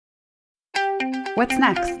What's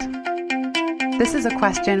next? This is a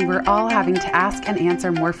question we're all having to ask and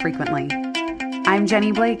answer more frequently. I'm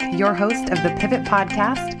Jenny Blake, your host of the Pivot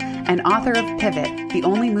Podcast and author of Pivot, The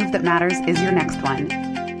Only Move That Matters Is Your Next One.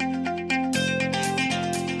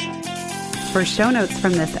 For show notes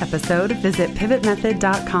from this episode, visit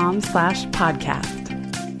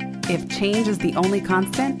pivotmethod.com/podcast. If change is the only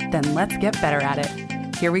constant, then let's get better at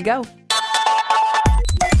it. Here we go.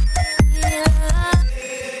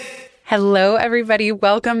 Hello, everybody.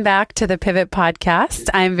 Welcome back to the Pivot Podcast.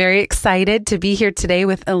 I'm very excited to be here today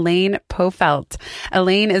with Elaine Pofelt.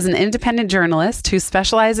 Elaine is an independent journalist who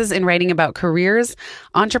specializes in writing about careers,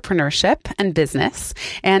 entrepreneurship, and business.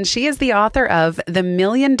 And she is the author of The $1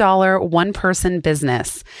 Million One-Person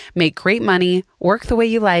Business. Make great money, work the way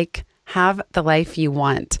you like, have the life you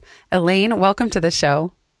want. Elaine, welcome to the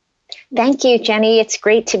show. Thank you, Jenny. It's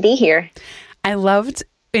great to be here. I loved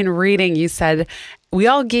in reading, you said, we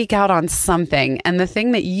all geek out on something. And the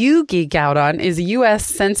thing that you geek out on is U.S.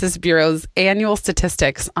 Census Bureau's annual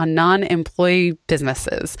statistics on non-employee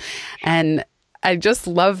businesses. And I just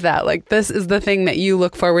love that. Like, this is the thing that you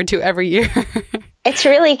look forward to every year. It's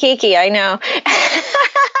really geeky, I know.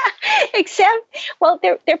 Except, well,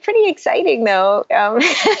 they're pretty exciting, though,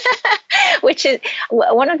 which is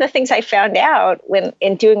one of the things I found out when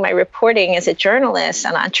in doing my reporting as a journalist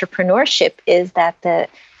on entrepreneurship is that the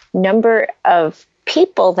number of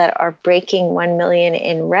people that are breaking 1 million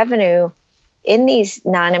in revenue in these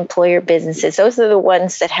non-employer businesses, those are the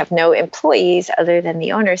ones that have no employees other than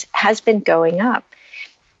the owners, has been going up.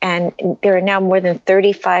 And there are now more than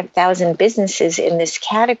 35,000 businesses in this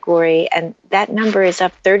category, and that number is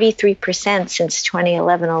up 33% since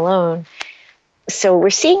 2011 alone. So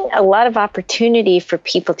we're seeing a lot of opportunity for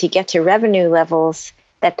people to get to revenue levels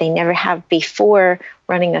that they never have before,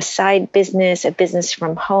 running a side business, a business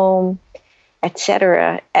from home,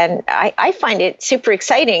 etc. And I find it super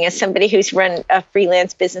exciting as somebody who's run a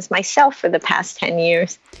freelance business myself for the past 10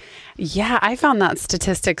 years. Yeah, I found that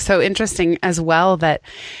statistic so interesting as well that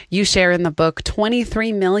you share in the book.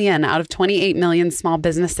 23 million out of 28 million small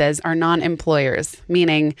businesses are non-employers,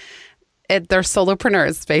 meaning they're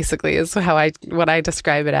solopreneurs, basically, is what I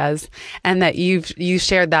describe it as. And that you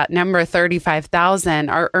shared that number, 35,000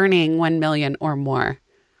 are earning 1 million or more.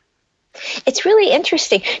 It's really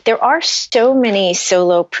interesting. There are so many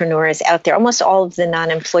solopreneurs out there. Almost all of the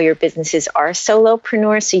non-employer businesses are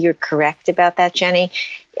solopreneurs. So you're correct about that, Jenny.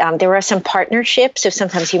 There are some partnerships. So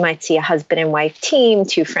sometimes you might see a husband and wife team,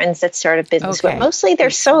 two friends that start a business, but mostly they're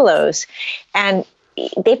solos. And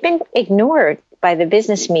they've been ignored by the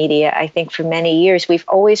business media, I think, for many years. We've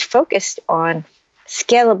always focused on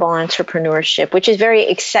scalable entrepreneurship, which is very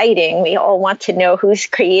exciting. We all want to know who's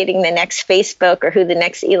creating the next Facebook or who the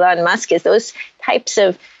next Elon Musk is. Those types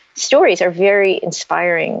of stories are very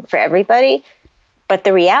inspiring for everybody. But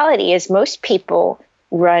the reality is most people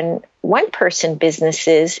run one-person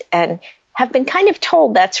businesses and have been kind of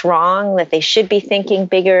told that's wrong, that they should be thinking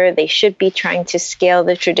bigger, they should be trying to scale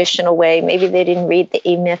the traditional way. Maybe they didn't read the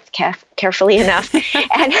E-Myth carefully enough.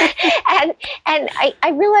 and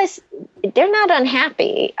I realize they're not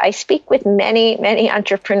unhappy. I speak with many, many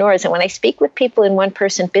entrepreneurs, and when I speak with people in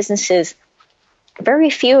one-person businesses, very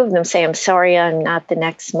few of them say, I'm sorry, I'm not the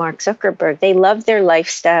next Mark Zuckerberg. They love their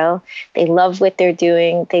lifestyle. They love what they're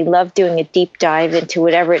doing. They love doing a deep dive into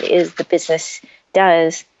whatever it is the business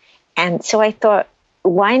does. And so I thought,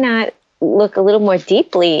 why not look a little more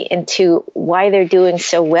deeply into why they're doing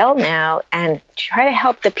so well now and try to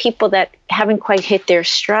help the people that haven't quite hit their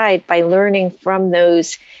stride by learning from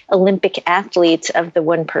those Olympic athletes of the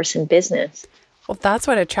one-person business. Well, that's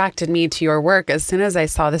what attracted me to your work. As soon as I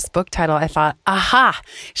saw this book title, I thought, aha,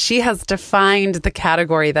 she has defined the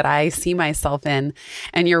category that I see myself in.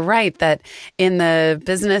 And you're right that in the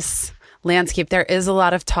business landscape, there is a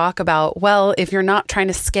lot of talk about, well, if you're not trying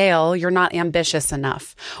to scale, you're not ambitious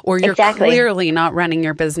enough, or you're clearly not running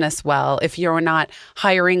your business well if you're not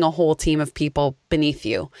hiring a whole team of people beneath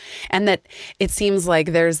you. And that it seems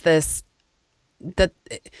like there's this that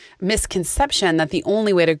misconception that the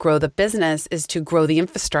only way to grow the business is to grow the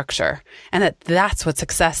infrastructure, and that's what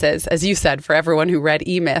success is, as you said, for everyone who read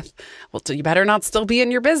E-Myth. Well, you better not still be in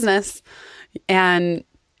your business. And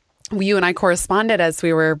you and I corresponded as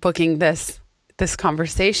we were booking this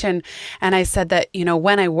conversation. And I said that,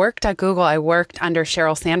 when I worked at Google, I worked under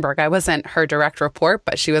Sheryl Sandberg. I wasn't her direct report,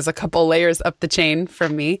 but she was a couple layers up the chain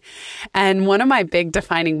from me. And one of my big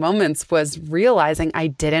defining moments was realizing I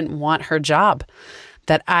didn't want her job.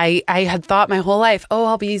 That I had thought my whole life,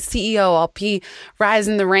 I'll be CEO, I'll rise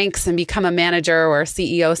in the ranks and become a manager or a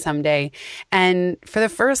CEO someday. And for the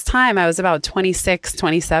first time, I was about 26,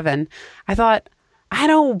 27. I thought, I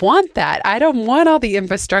don't want that. I don't want all the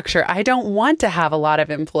infrastructure. I don't want to have a lot of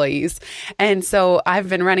employees. And so I've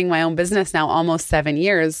been running my own business now almost 7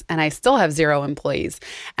 years, and I still have 0 employees.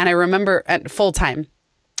 And I remember at full time.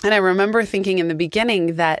 And I remember thinking in the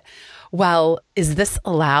beginning that, well, is this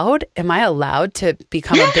allowed? Am I allowed to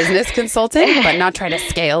become a business consultant, but not try to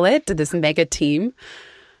scale it to this mega team?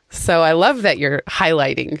 So I love that you're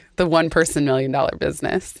highlighting the one-person $1 million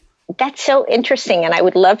business. That's so interesting. And I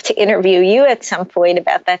would love to interview you at some point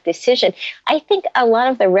about that decision. I think a lot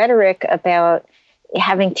of the rhetoric about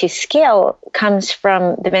having to scale comes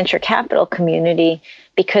from the venture capital community,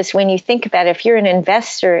 because when you think about it, if you're an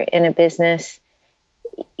investor in a business,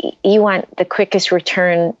 you want the quickest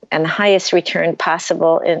return and the highest return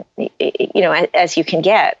possible, and as you can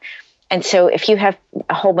get. And so if you have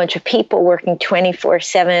a whole bunch of people working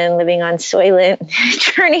 24/7, living on Soylent,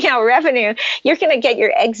 churning out revenue, you're going to get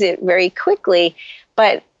your exit very quickly.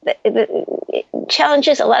 But the challenge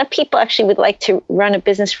is a lot of people actually would like to run a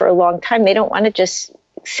business for a long time. They don't want to just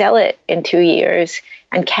sell it in 2 years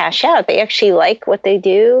and cash out. They actually like what they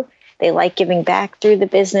do. They like giving back through the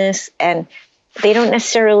business, and they don't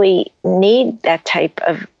necessarily need that type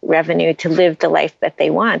of revenue to live the life that they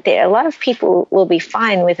want. A lot of people will be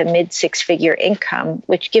fine with a mid-6-figure income,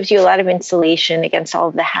 which gives you a lot of insulation against all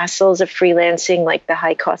of the hassles of freelancing, like the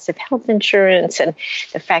high cost of health insurance and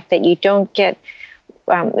the fact that you don't get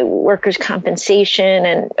workers'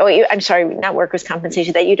 compensation not workers'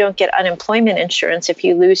 compensation, that you don't get unemployment insurance if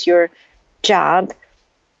you lose your job,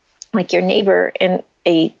 like your neighbor in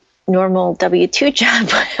a normal W-2 job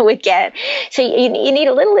would get. So you need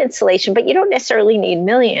a little insulation, but you don't necessarily need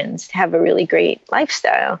millions to have a really great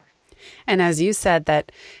lifestyle. And as you said,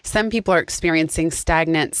 that some people are experiencing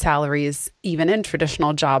stagnant salaries even in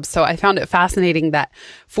traditional jobs. So I found it fascinating that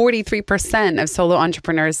 43% of solo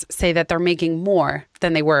entrepreneurs say that they're making more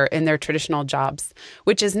than they were in their traditional jobs,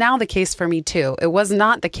 which is now the case for me too. It was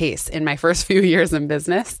not the case in my first few years in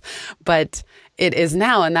business, but it is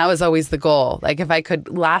now. And that was always the goal. Like if I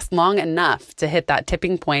could last long enough to hit that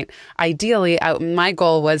tipping point, ideally, my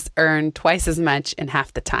goal was earn twice as much in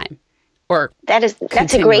half the time.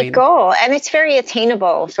 That's a great goal. And it's very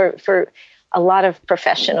attainable for a lot of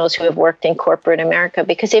professionals who have worked in corporate America,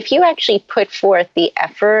 because if you actually put forth the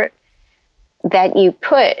effort that you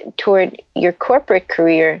put toward your corporate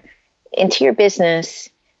career into your business,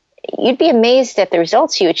 you'd be amazed at the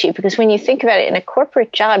results you achieve. Because when you think about it, in a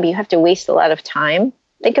corporate job, you have to waste a lot of time.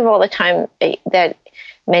 Think of all the time that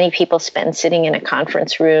many people spend sitting in a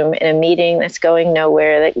conference room in a meeting that's going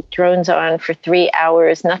nowhere, that drones on for 3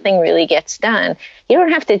 hours, nothing really gets done. You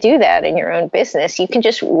don't have to do that in your own business. You can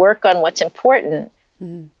just work on what's important.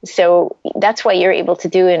 So that's why you're able to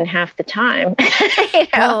do it in half the time,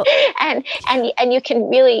 and you can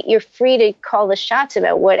really, you're free to call the shots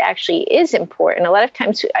about what actually is important. A lot of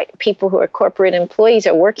times people who are corporate employees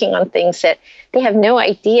are working on things that they have no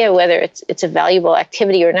idea whether it's a valuable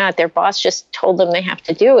activity or not. Their boss just told them they have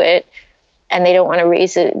to do it, and they don't want to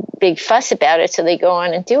raise a big fuss about it, so they go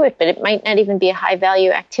on and do it. But it might not even be a high value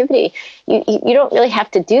activity. You don't really have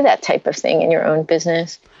to do that type of thing in your own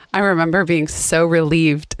business. I remember being so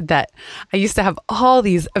relieved that I used to have all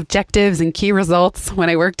these objectives and key results when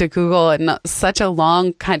I worked at Google, and such a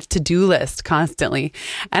long kind of to-do list constantly.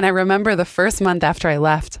 And I remember the first month after I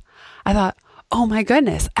left, I thought, oh my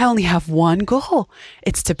goodness, I only have one goal.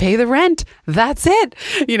 It's to pay the rent. That's it.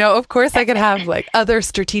 Of course I could have like other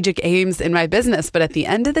strategic aims in my business, but at the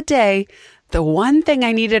end of the day, the one thing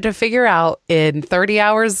I needed to figure out in 30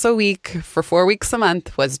 hours a week for 4 weeks a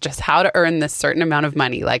month was just how to earn this certain amount of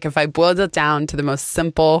money. Like if I boiled it down to the most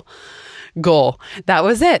simple goal, that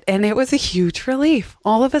was it. And it was a huge relief.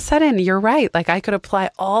 All of a sudden, you're right. Like I could apply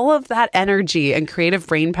all of that energy and creative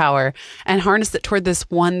brain power and harness it toward this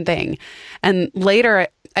one thing. And later,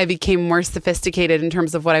 I became more sophisticated in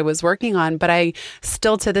terms of what I was working on. But I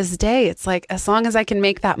still, to this day, it's like, as long as I can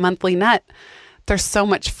make that monthly nut, there's so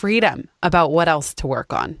much freedom about what else to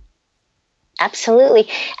work on. Absolutely.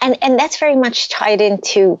 And that's very much tied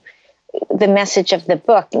into the message of the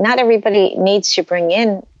book. Not everybody needs to bring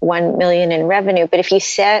in 1 million in revenue, but if you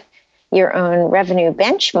set your own revenue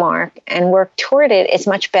benchmark and work toward it, it's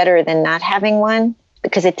much better than not having one,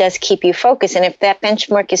 because it does keep you focused. And if that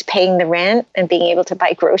benchmark is paying the rent and being able to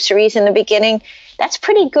buy groceries in the beginning, that's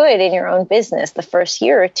pretty good in your own business the first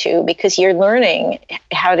year or two, because you're learning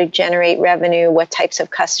how to generate revenue, what types of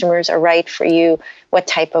customers are right for you, what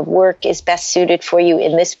type of work is best suited for you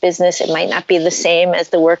in this business. It might not be the same as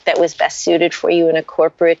the work that was best suited for you in a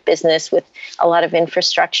corporate business with a lot of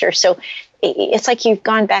infrastructure. So it's like you've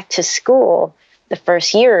gone back to school the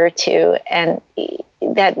first year or two, and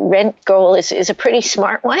that rent goal is a pretty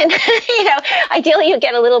smart one. Ideally you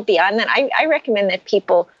get a little beyond that. I recommend that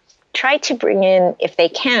people try to bring in, if they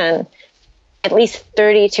can, at least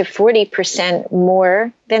 30 to 40%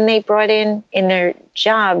 more than they brought in their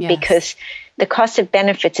job, because the cost of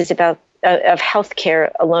benefits is about of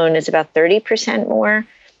healthcare alone is about 30% more.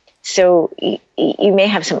 So you may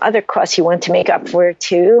have some other costs you want to make up for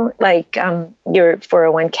too, like your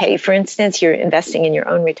 401k, for instance. You're investing in your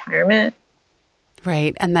own retirement.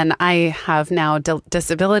 Right. And then I have now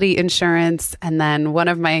disability insurance. And then one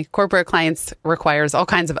of my corporate clients requires all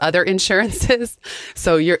kinds of other insurances.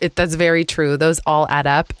 So that's very true. Those all add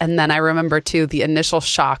up. And then I remember too, the initial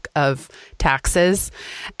shock of taxes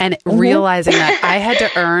and realizing that I had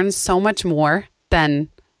to earn so much more than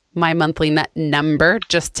my monthly net number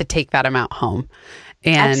just to take that amount home.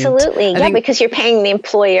 And absolutely. Because you're paying the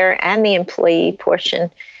employer and the employee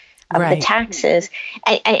portion of the taxes.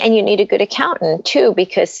 And you need a good accountant too,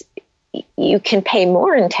 because you can pay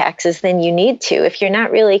more in taxes than you need to if you're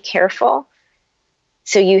not really careful.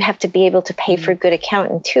 So you have to be able to pay for a good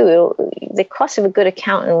accountant too. The cost of a good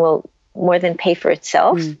accountant will more than pay for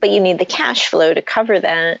itself, but you need the cash flow to cover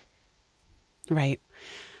that. Right.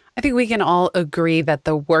 I think we can all agree that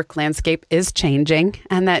the work landscape is changing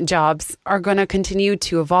and that jobs are going to continue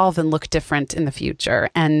to evolve and look different in the future.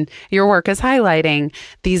 And your work is highlighting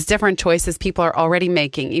these different choices people are already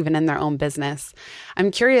making, even in their own business.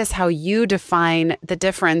 I'm curious how you define the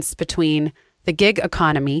difference between the gig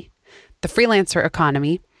economy, the freelancer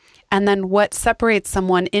economy, and then what separates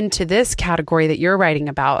someone into this category that you're writing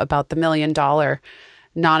about the $1 million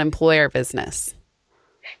non-employer business.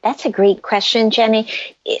 That's a great question, Jenny.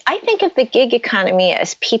 I think of the gig economy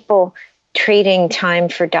as people trading time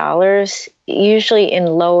for dollars, usually in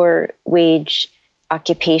lower wage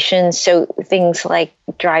occupations. So things like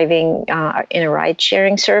driving in a ride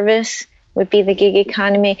sharing service would be the gig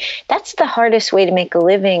economy. That's the hardest way to make a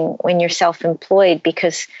living when you're self-employed,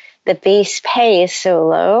 because the base pay is so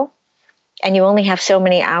low and you only have so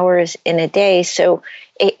many hours in a day. So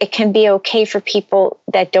it can be okay for people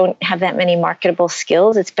that don't have that many marketable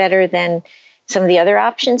skills. It's better than some of the other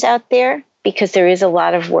options out there because there is a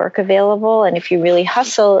lot of work available. And if you really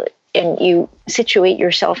hustle and you situate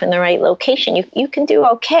yourself in the right location, you can do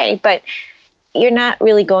okay, but you're not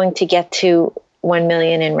really going to get to 1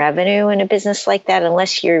 million in revenue in a business like that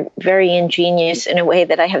unless you're very ingenious in a way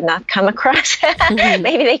that I have not come across.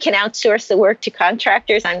 Maybe they can outsource the work to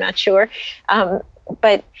contractors. I'm not sure.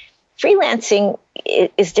 But freelancing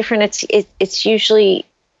is different. It's usually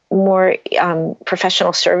more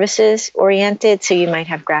professional services oriented. So you might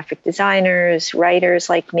have graphic designers, writers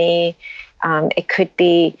like me. It could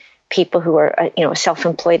be people who are, a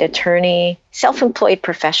self-employed attorney. Self-employed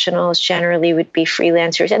professionals generally would be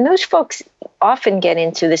freelancers. And those folks often get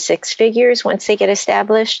into the six figures once they get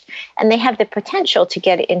established. And they have the potential to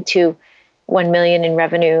get into 1 million in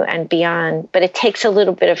revenue and beyond. But it takes a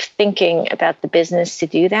little bit of thinking about the business to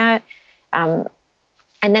do that. And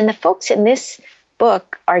then the folks in this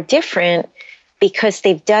book are different because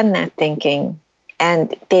they've done that thinking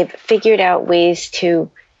and they've figured out ways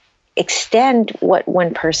to extend what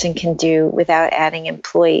one person can do without adding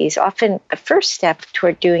employees. Often the first step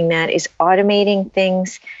toward doing that is automating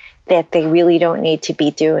things that they really don't need to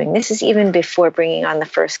be doing. This is even before bringing on the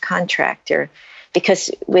first contractor.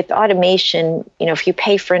 Because with automation, if you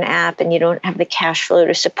pay for an app and you don't have the cash flow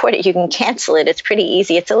to support it, you can cancel it. It's pretty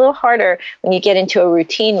easy. It's a little harder when you get into a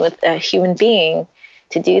routine with a human being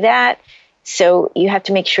to do that. So you have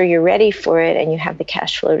to make sure you're ready for it and you have the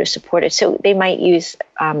cash flow to support it. So they might use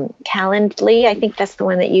Calendly. I think that's the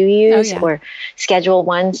one that you use, or Schedule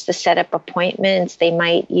Ones to set up appointments. They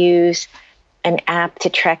might use an app to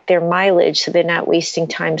track their mileage so they're not wasting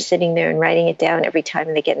time sitting there and writing it down every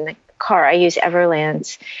time they get in the car. I use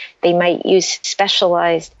Everlance. They might use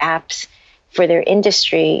specialized apps for their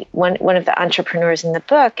industry. One of the entrepreneurs in the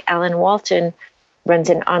book, Alan Walton,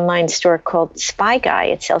 runs an online store called Spy Guy.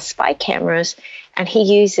 It sells spy cameras, and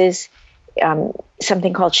he uses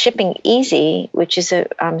something called Shipping Easy, which is a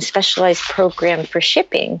specialized program for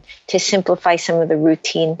shipping to simplify some of the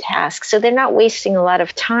routine tasks. So they're not wasting a lot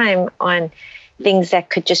of time on things that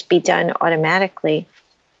could just be done automatically.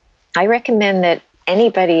 I recommend that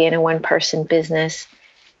anybody in a one-person business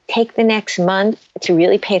take the next month to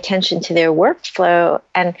really pay attention to their workflow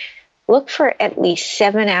and look for at least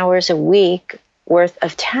 7 hours a week worth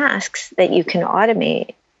of tasks that you can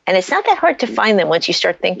automate. And it's not that hard to find them once you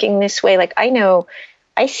start thinking this way. Like I know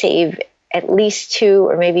I save at least 2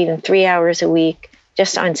 or maybe even 3 hours a week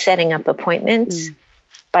just on setting up appointments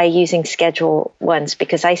by using Schedule Ones,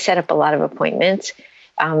 because I set up a lot of appointments.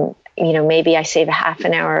 maybe I save a half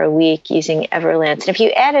an hour a week using Everlance. And if you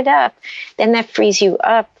add it up, then that frees you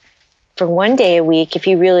up for one day a week if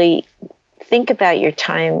you really think about your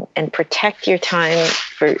time and protect your time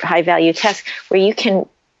for high value tasks where you can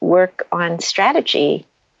work on strategy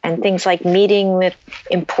and things like meeting with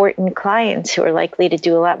important clients who are likely to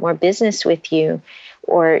do a lot more business with you,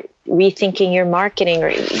 or rethinking your marketing,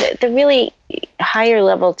 or the really higher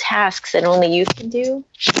level tasks that only you can do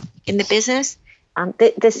in the business.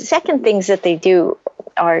 The second things that they do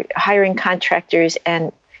are hiring contractors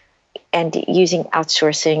and using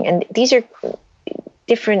outsourcing. And these are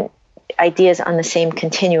different ideas on the same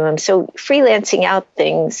continuum. So freelancing out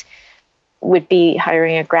things would be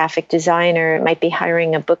hiring a graphic designer, it might be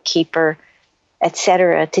hiring a bookkeeper, et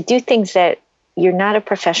cetera, to do things that you're not a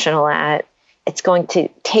professional at. It's going to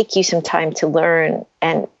take you some time to learn,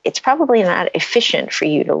 and it's probably not efficient for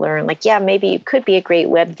you to learn. Like, yeah, maybe you could be a great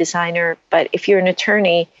web designer, but if you're an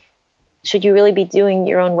attorney, should you really be doing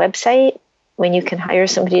your own website when you can hire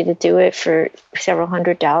somebody to do it for several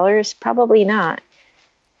 $100s? Probably not.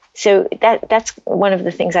 So that's one of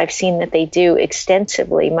the things I've seen that they do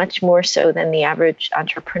extensively, much more so than the average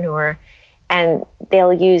entrepreneur. And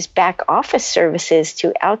they'll use back office services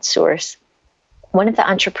to outsource. One of the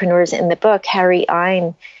entrepreneurs in the book, Harry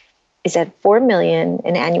Ein, is at $4 million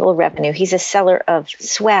in annual revenue. He's a seller of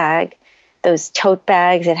swag, those tote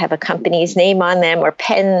bags that have a company's name on them, or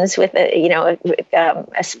pens with a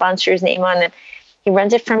sponsor's name on them. He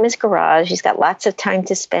runs it from his garage. He's got lots of time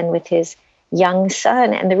to spend with his young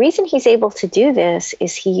son. And the reason he's able to do this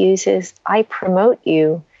is he uses I Promote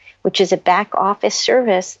You, which is a back office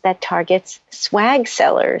service that targets swag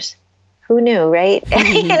sellers. Who knew, right?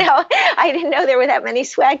 Mm-hmm. I didn't know there were that many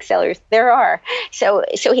swag sellers. There are. So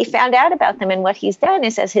he found out about them. And what he's done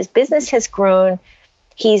is, as his business has grown,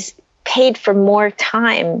 he's paid for more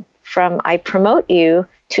time from I Promote You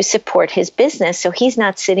to support his business. So he's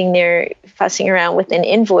not sitting there fussing around with an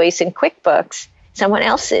invoice in QuickBooks. Someone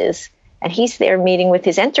else is. And he's there meeting with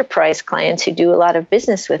his enterprise clients who do a lot of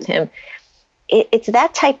business with him. It's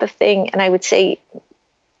that type of thing. And I would say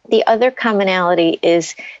the other commonality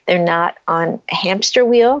is they're not on a hamster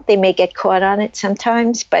wheel. They may get caught on it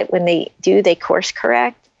sometimes, but when they do, they course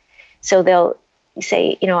correct. So they'll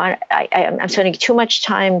say, I'm spending too much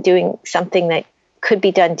time doing something that could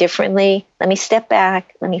be done differently. Let me step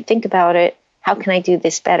back. Let me think about it. How can I do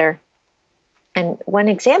this better? And one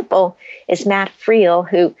example is Matt Friel,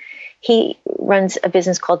 who he runs a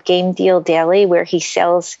business called Game Deal Daily, where he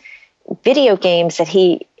sells video games that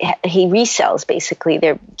he resells. Basically,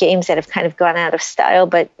 they're games that have kind of gone out of style,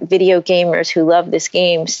 but video gamers who love this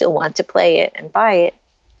game still want to play it and buy it.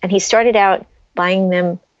 And he started out buying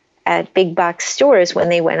them at big box stores when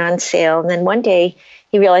they went on sale. And then one day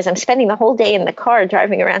he realized, I'm spending the whole day in the car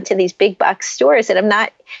driving around to these big box stores, and I'm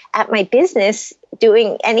not at my business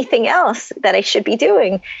doing anything else that I should be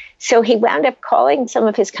doing. So he wound up calling some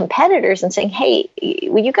of his competitors and saying, hey,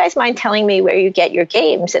 would you guys mind telling me where you get your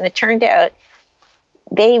games? And it turned out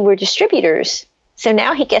they were distributors. So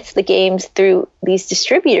now he gets the games through these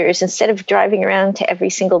distributors instead of driving around to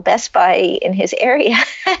every single Best Buy in his area.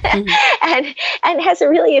 Mm-hmm. and has a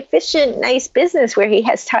really efficient, nice business where he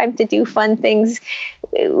has time to do fun things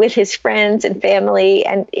with his friends and family,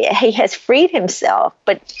 and he has freed himself.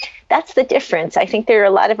 But that's the difference. I think there are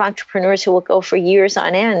a lot of entrepreneurs who will go for years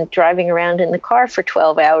on end driving around in the car for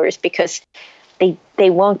 12 hours because they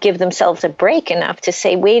won't give themselves a break enough to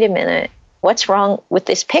say, wait a minute, what's wrong with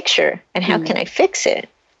this picture and how can I fix it?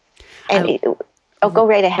 And go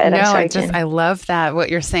right ahead. No, I'm sorry, I love that, what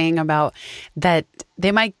you're saying about that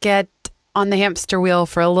they might get on the hamster wheel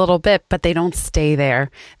for a little bit, but they don't stay there.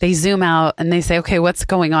 They zoom out and they say, okay, what's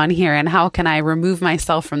going on here? And how can I remove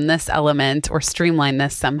myself from this element or streamline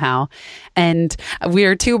this somehow? And we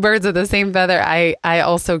are two birds of the same feather. I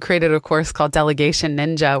also created a course called Delegation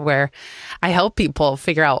Ninja, where I help people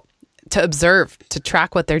figure out to observe, to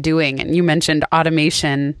track what they're doing. And you mentioned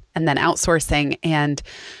automation and then outsourcing. And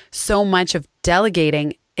so much of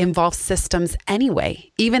delegating involves systems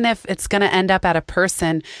anyway. Even if it's going to end up at a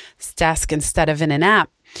person's desk instead of in an app,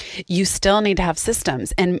 you still need to have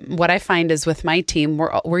systems. And what I find is with my team,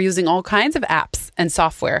 we're using all kinds of apps and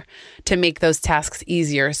software to make those tasks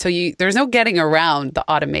easier. So there's no getting around the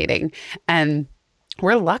automating. And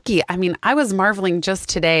we're lucky. I mean, I was marveling just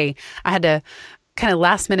today. I had to kind of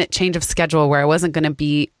last minute change of schedule where I wasn't going to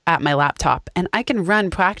be at my laptop. And I can run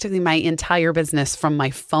practically my entire business from my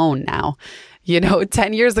phone now.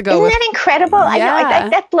 10 years ago. Isn't that incredible? Yeah. I know,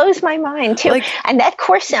 that blows my mind too. And that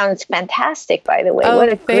course sounds fantastic, by the way. Oh, what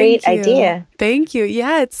a great idea. Thank you.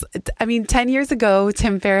 Yeah. 10 years ago,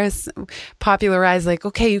 Tim Ferriss popularized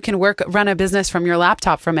okay, you can run a business from your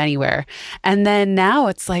laptop from anywhere. And then now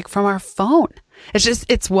it's from our phone.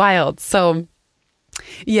 It's wild. So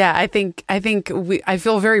yeah, I think I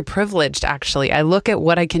feel very privileged, actually. I look at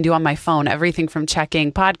what I can do on my phone, everything from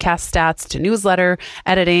checking podcast stats to newsletter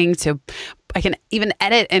editing to I can even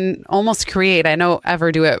edit and almost create. I don't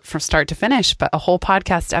ever do it from start to finish, but a whole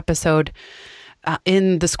podcast episode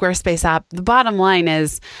in the Squarespace app. The bottom line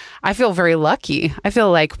is I feel very lucky. I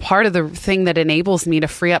feel like part of the thing that enables me to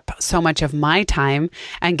free up so much of my time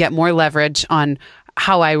and get more leverage on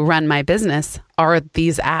how I run my business are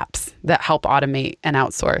these apps that help automate and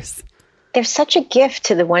outsource. There's such a gift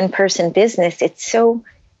to the one-person business. It's so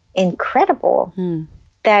incredible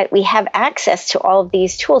that we have access to all of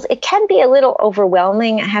these tools. It can be a little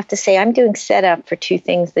overwhelming. I have to say, I'm doing setup for 2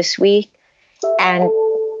 things this week. And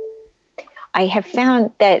I have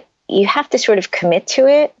found that you have to sort of commit to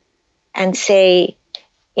it and say,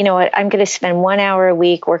 you know what, I'm going to spend 1 hour a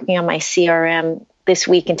week working on my CRM this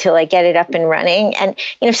week until I get it up and running. And,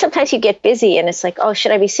 sometimes you get busy and it's oh,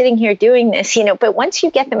 should I be sitting here doing this? But once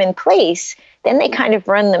you get them in place, then they kind of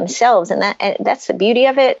run themselves. And that's the beauty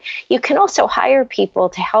of it. You can also hire people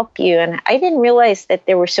to help you. And I didn't realize that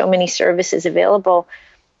there were so many services available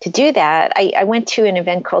to do that. I went to an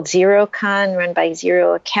event called XeroCon run by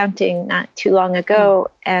Xero Accounting not too long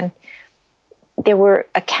ago. And there were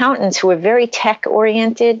accountants who were very tech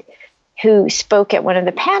oriented who spoke at one of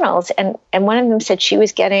the panels. And one of them said she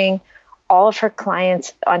was getting all of her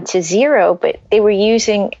clients onto Xero, but they were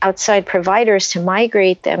using outside providers to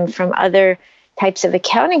migrate them from other types of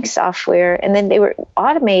accounting software. And then they were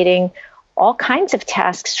automating all kinds of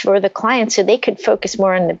tasks for the clients so they could focus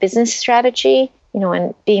more on the business strategy,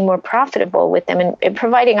 and being more profitable with them and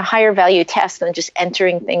providing a higher value task than just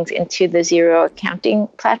entering things into the Xero accounting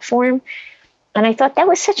platform. And I thought that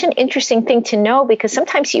was such an interesting thing to know, because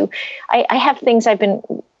sometimes I have things I've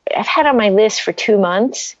had on my list for 2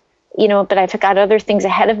 months, but I've got other things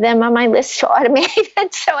ahead of them on my list to automate.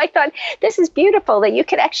 And so I thought, this is beautiful that you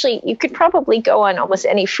could probably go on almost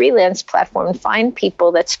any freelance platform and find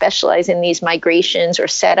people that specialize in these migrations or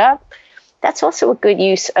setup. That's also a good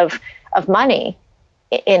use of money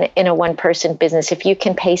in a one-person business. If you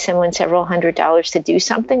can pay someone several $100s to do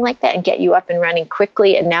something like that and get you up and running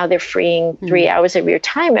quickly, and now they're freeing 3 hours of your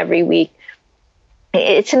time every week,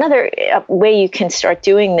 it's another way you can start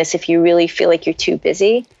doing this if you really feel like you're too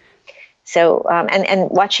busy. So, and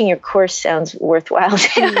watching your course sounds worthwhile.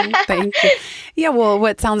 Thank you. Yeah, well,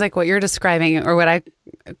 what sounds like what you're describing, or what I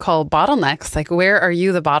call bottlenecks, where are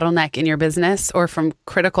you the bottleneck in your business or from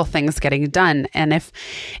critical things getting done? And if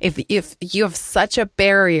you have such a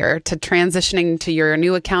barrier to transitioning to your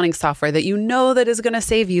new accounting software that that is going to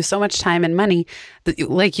save you so much time and money,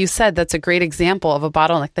 like you said, that's a great example of a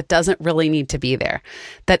bottleneck that doesn't really need to be there.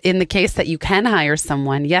 That in the case that you can hire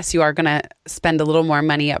someone, yes, you are going to spend a little more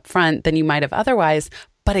money up front than you might have otherwise,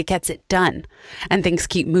 but it gets it done and things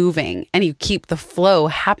keep moving and you keep the flow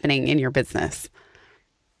happening in your business.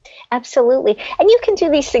 Absolutely. And you can do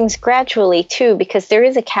these things gradually too, because there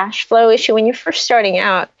is a cash flow issue. When you're first starting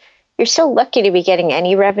out, you're so lucky to be getting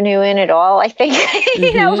any revenue in at all, I think.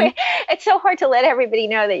 It's so hard to let everybody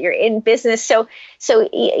know that you're in business. So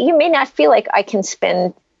you may not feel like I can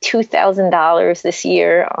spend $2,000 this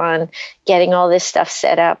year on getting all this stuff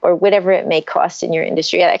set up, or whatever it may cost in your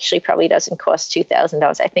industry. It actually probably doesn't cost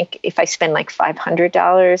 $2,000. I think if I spend like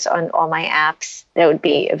 $500 on all my apps, that would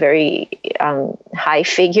be a very high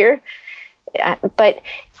figure. But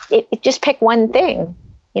just pick one thing.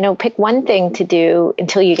 Pick one thing to do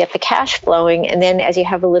until you get the cash flowing. And then as you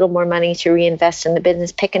have a little more money to reinvest in the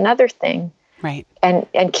business, pick another thing. Right. And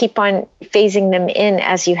keep on phasing them in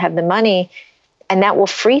as you have the money. And that will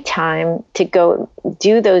free time to go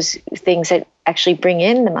do those things that actually bring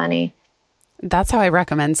in the money. That's how I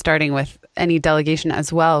recommend starting with any delegation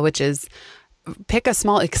as well, which is pick a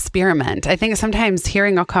small experiment. I think sometimes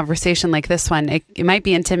hearing a conversation like this one, it might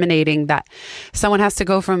be intimidating that someone has to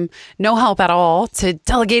go from no help at all to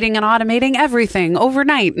delegating and automating everything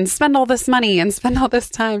overnight and spend all this money and spend all this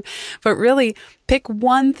time. But really pick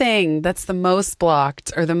one thing that's the most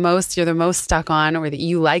blocked, or you're the most stuck on, or that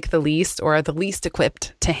you like the least or are the least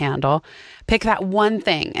equipped to handle. Pick that one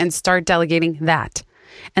thing and start delegating that.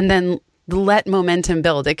 And then let momentum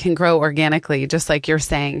build. It can grow organically, just like you're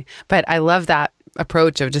saying. But I love that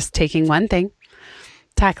approach of just taking one thing,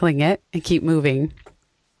 tackling it and keep moving.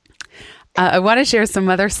 I want to share some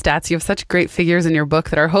other stats. You have such great figures in your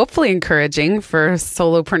book that are hopefully encouraging for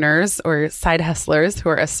solopreneurs or side hustlers who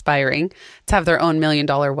are aspiring to have their own $1 million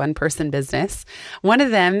one-person business. One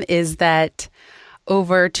of them is that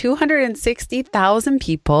over 260,000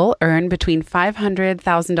 people earn between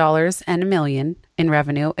 $500,000 and $1 million in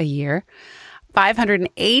revenue a year.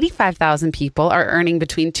 585,000 people are earning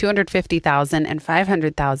between $250,000 and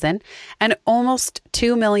 $500,000, and almost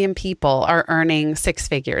 2 million people are earning six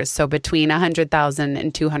figures, so between $100,000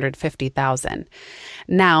 and $250,000.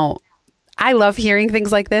 Now, I love hearing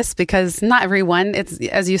things like this because not everyone, it's,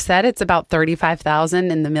 as you said, it's about 35,000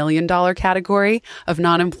 in the $1 million category of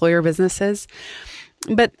non-employer businesses.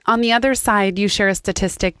 But on the other side, you share a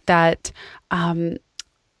statistic that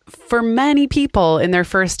for many people in their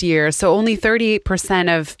first year, so only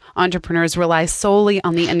 38% of entrepreneurs rely solely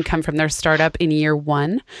on the income from their startup in year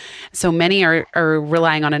one. So many are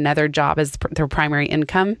relying on another job as their primary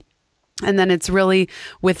income. And then it's really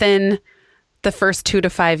within the first 2 to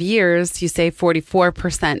 5 years, you say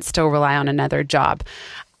 44% still rely on another job.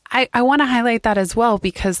 I want to highlight that as well,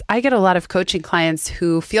 because I get a lot of coaching clients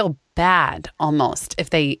who feel bad almost if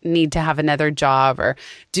they need to have another job or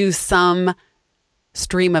do some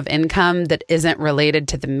stream of income that isn't related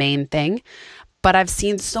to the main thing. But I've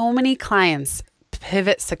seen so many clients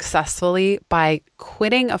pivot successfully by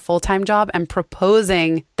quitting a full-time job and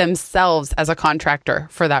proposing themselves as a contractor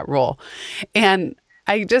for that role. And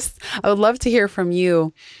I would love to hear from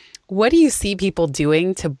you. What do you see people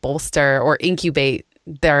doing to bolster or incubate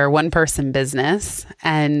their one-person business?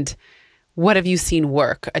 And what have you seen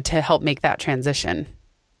work to help make that transition?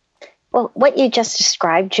 Well, what you just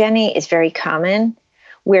described, Jenny, is very common,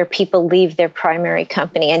 where people leave their primary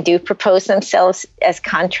company and do propose themselves as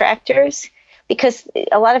contractors, because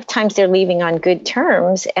a lot of times they're leaving on good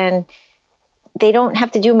terms and they don't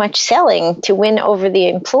have to do much selling to win over the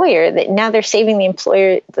employer. That now they're saving the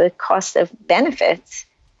employer the cost of benefits.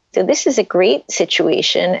 So this is a great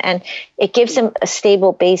situation, and it gives them a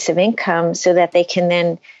stable base of income so that they can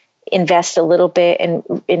then invest a little bit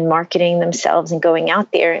in marketing themselves and going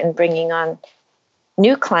out there and bringing on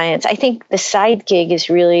new clients. I think the side gig is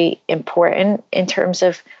really important in terms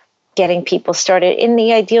of getting people started. In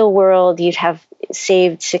the ideal world, you'd have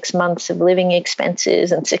saved 6 months of living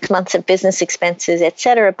expenses and 6 months of business expenses, et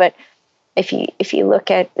cetera. But if you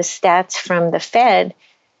look at the stats from the Fed,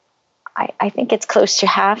 I think it's close to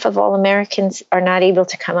half of all Americans are not able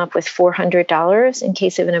to come up with $400 in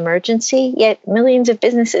case of an emergency, yet millions of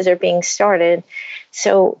businesses are being started.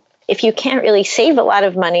 So if you can't really save a lot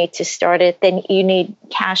of money to start it, then you need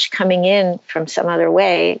cash coming in from some other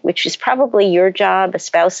way, which is probably your job, a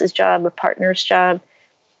spouse's job, a partner's job,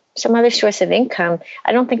 some other source of income.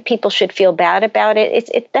 I don't think people should feel bad about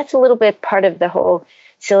it. That's a little bit part of the whole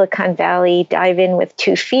Silicon Valley dive in with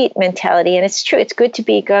 2 feet mentality. And it's true. It's good to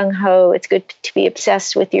be gung-ho. It's good to be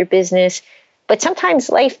obsessed with your business. But sometimes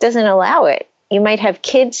life doesn't allow it. You might have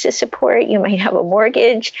kids to support. You might have a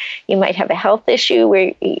mortgage. You might have a health issue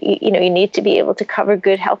where you need to be able to cover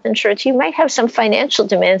good health insurance. You might have some financial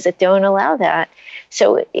demands that don't allow that.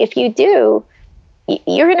 So if you do,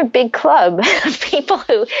 you're in a big club of people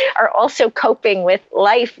who are also coping with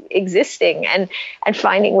life existing and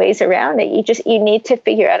finding ways around it. You need to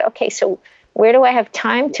figure out, okay, so where do I have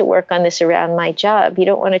time to work on this around my job? You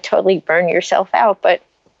don't want to totally burn yourself out, but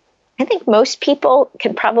I think most people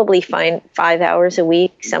can probably find 5 hours a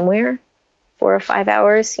week somewhere, 4 or 5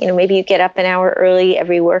 hours. Maybe you get up an hour early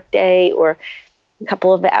every work day or a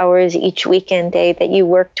couple of hours each weekend day that you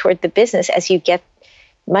work toward the business as you get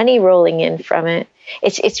money rolling in from it.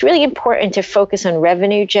 It's really important to focus on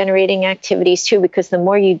revenue generating activities too, because the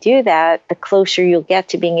more you do that, the closer you'll get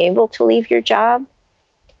to being able to leave your job.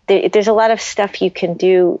 There's a lot of stuff you can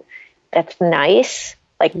do that's nice,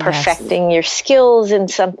 like perfecting your skills in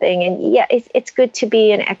something. And yeah, it's good to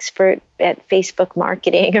be an expert at Facebook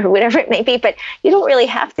marketing or whatever it may be, but you don't really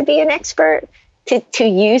have to be an expert to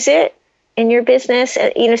use it in your business.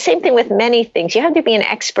 Same thing with many things. You have to be an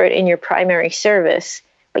expert in your primary service,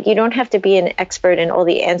 but you don't have to be an expert in all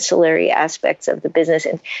the ancillary aspects of the business.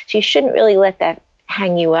 And so you shouldn't really let that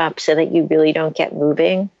hang you up so that you really don't get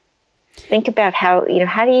moving. Think about how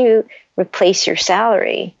do you replace your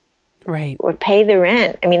salary? Right. Or pay the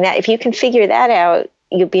rent. I mean, that if you can figure that out,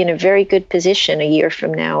 you'll be in a very good position a year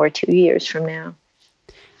from now or 2 years from now.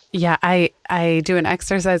 Yeah, I do an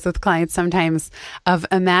exercise with clients sometimes of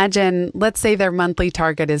imagine, let's say their monthly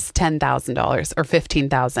target is $10,000 or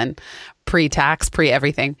 $15,000 pre-tax,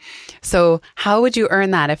 pre-everything. So how would you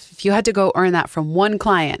earn that? If you had to go earn that from one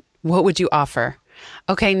client, what would you offer?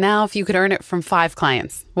 Okay, now if you could earn it from 5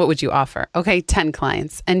 clients, what would you offer? Okay, 10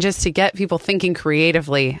 clients. And just to get people thinking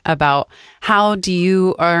creatively about how do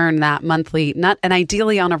you earn that monthly, and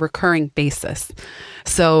ideally on a recurring basis.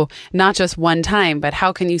 So not just one time, but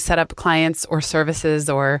how can you set up clients or services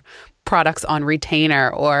or products on retainer?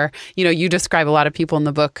 Or, you describe a lot of people in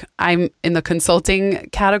the book. I'm in the consulting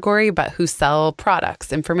category, but who sell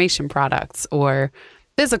products, information products or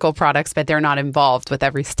physical products, but they're not involved with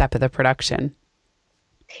every step of the production.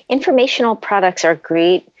 Informational products are a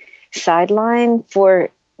great sideline for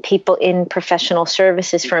people in professional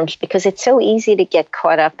services firms because it's so easy to get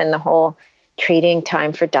caught up in the whole trading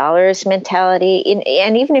time for dollars mentality.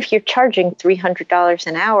 And even if you're charging $300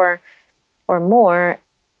 an hour or more,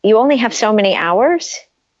 you only have so many hours.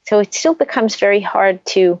 So it still becomes very hard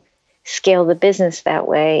to scale the business that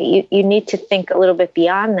way. You need to think a little bit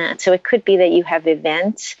beyond that. So it could be that you have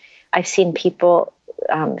events. I've seen people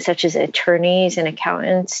such as attorneys and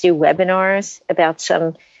accountants do webinars about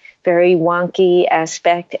some very wonky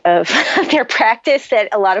aspect of their practice that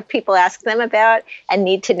a lot of people ask them about and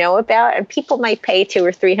need to know about. And people might pay $200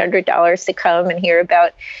 or $300 to come and hear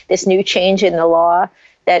about this new change in the law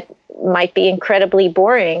that might be incredibly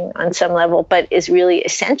boring on some level, but is really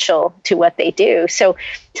essential to what they do. So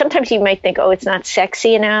sometimes you might think, oh, it's not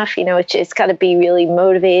sexy enough. It's got to be really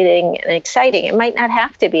motivating and exciting. It might not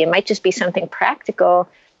have to be. It might just be something practical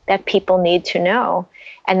that people need to know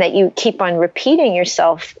and that you keep on repeating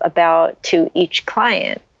yourself about to each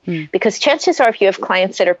client. Because chances are, if you have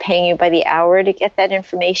clients that are paying you by the hour to get that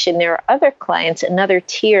information, there are other clients, another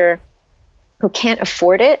tier, who can't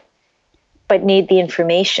afford it, but need the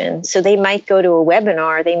information. So they might go to a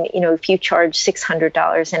webinar. If you charge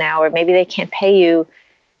 $600 an hour, maybe they can't pay you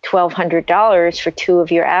 $1,200 for 2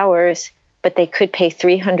 of your hours, but they could pay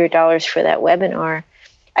 $300 for that webinar.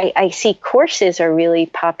 I see courses are really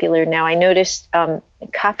popular now. I noticed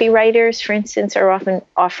copywriters, for instance, are often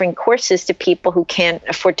offering courses to people who can't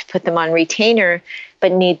afford to put them on retainer,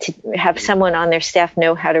 but need to have someone on their staff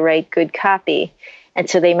know how to write good copy. And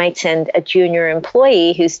so they might send a junior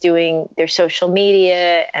employee who's doing their social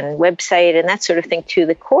media and website and that sort of thing to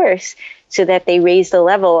the course so that they raise the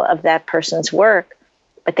level of that person's work,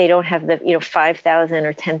 but they don't have the $5,000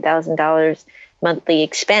 or $10,000 monthly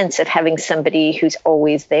expense of having somebody who's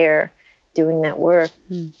always there doing that work.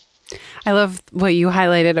 I love what you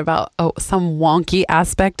highlighted about some wonky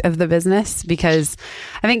aspect of the business, because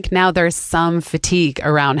I think now there's some fatigue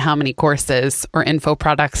around how many courses or info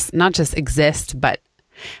products not just exist, but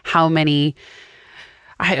how many,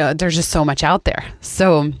 there's just so much out there.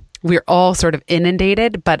 So we're all sort of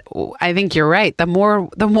inundated, but I think you're right. The more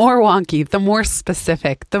wonky, the more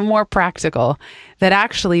specific, the more practical, that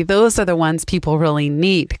actually those are the ones people really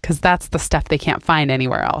need, because that's the stuff they can't find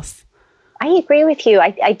anywhere else. I agree with you.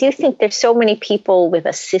 I do think there's so many people with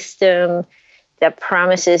a system that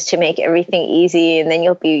promises to make everything easy and then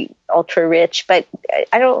you'll be ultra rich, but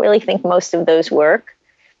I don't really think most of those work.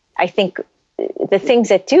 I think the things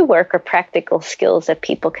that do work are practical skills that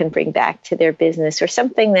people can bring back to their business, or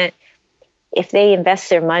something that if they invest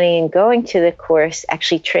their money in going to the course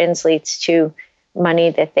actually translates to money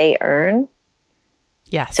that they earn.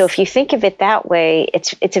 Yes. So if you think of it that way,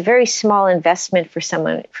 it's a very small investment for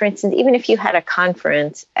someone. For instance, even if you had a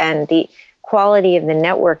conference and the quality of the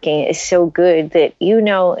networking is so good that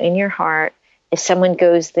in your heart, if someone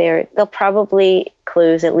goes there, they'll probably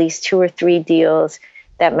close at least 2 or 3 deals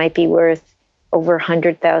that might be worth over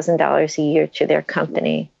 $100,000 a year to their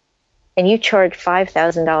company. And you charge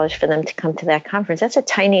 $5,000 for them to come to that conference. That's a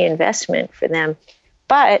tiny investment for them.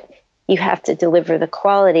 But you have to deliver the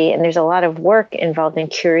quality, and there's a lot of work involved in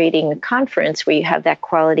curating the conference where you have that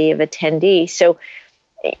quality of attendee. So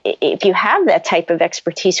if you have that type of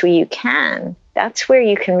expertise where you can, that's where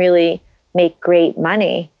you can really make great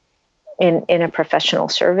money in a professional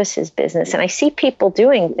services business. And I see people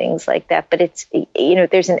doing things like that, but it's,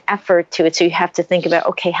 there's an effort to it. So you have to think about,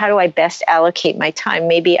 okay, how do I best allocate my time?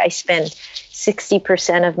 Maybe I spend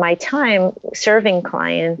 60% of my time serving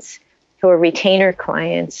clients who are retainer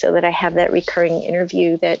clients so that I have that recurring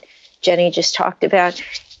interview that Jenny just talked about.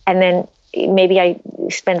 And then maybe I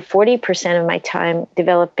spend 40% of my time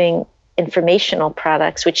developing informational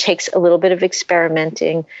products, which takes a little bit of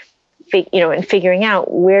experimenting, and figuring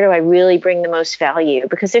out where do I really bring the most value,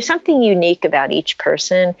 because there's something unique about each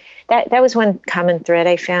person. That was one common thread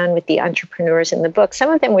I found with the entrepreneurs in the book. Some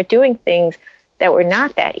of them were doing things that were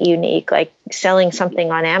not that unique, like selling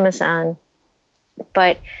something on Amazon,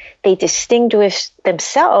 but they distinguished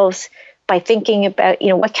themselves by thinking about,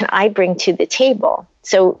 what can I bring to the table?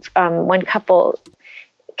 So one couple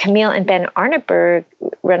Camille and Ben Arneberg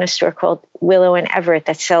run a store called Willow and Everett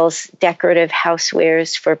that sells decorative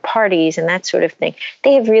housewares for parties and that sort of thing.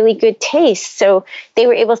 They have really good taste. So they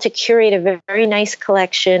were able to curate a very nice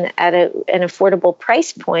collection at an affordable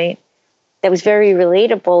price point that was very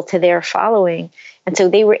relatable to their following. And so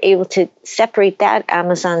they were able to separate that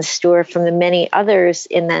Amazon store from the many others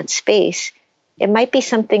in that space. It might be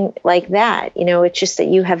something like that. It's just that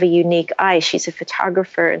you have a unique eye. She's a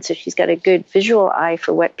photographer, and so she's got a good visual eye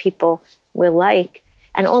for what people will like.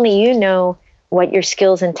 And only you know what your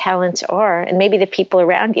skills and talents are. And maybe the people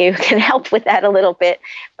around you can help with that a little bit.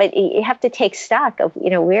 But you have to take stock of,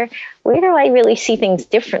 where do I really see things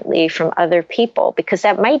differently from other people? Because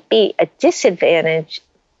that might be a disadvantage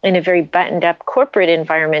in a very buttoned up corporate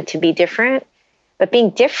environment to be different. But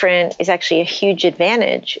being different is actually a huge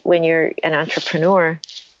advantage when you're an entrepreneur.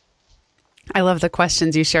 I love the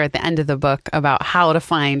questions you share at the end of the book about how to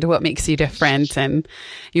find what makes you different. And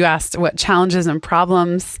you asked, what challenges and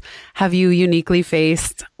problems have you uniquely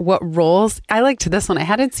faced? What roles? I liked this one. I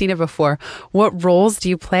hadn't seen it before. What roles do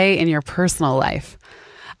you play in your personal life?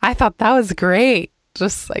 I thought that was great.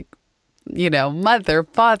 Just like, mother,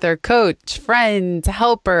 father, coach, friend,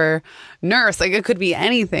 helper, nurse, like it could be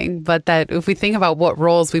anything. But that if we think about what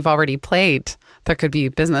roles we've already played, there could be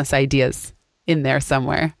business ideas in there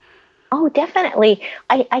somewhere. Oh, definitely.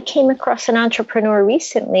 I came across an entrepreneur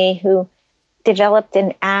recently who developed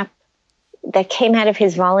an app that came out of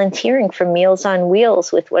his volunteering for Meals on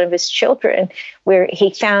Wheels with one of his children, where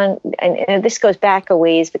he found, and this goes back a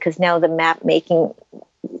ways because now the map making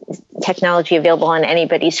technology available on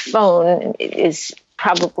anybody's phone is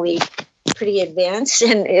probably pretty advanced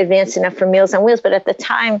and advanced enough for Meals on Wheels. But at the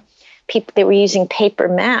time, they were using paper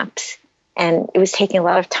maps. And it was taking a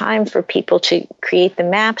lot of time for people to create the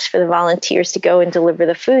maps for the volunteers to go and deliver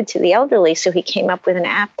the food to the elderly. So he came up with an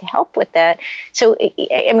app to help with that. So,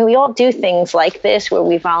 we all do things like this where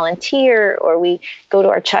we volunteer or we go to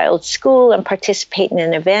our child's school and participate in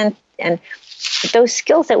an event. And those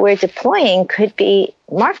skills that we're deploying could be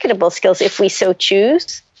marketable skills if we so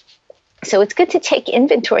choose. So it's good to take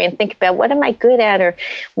inventory and think about what am I good at or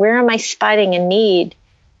where am I spotting a need?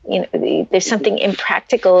 There's something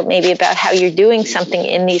impractical maybe about how you're doing something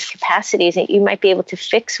in these capacities, and you might be able to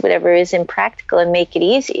fix whatever is impractical and make it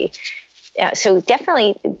easy. So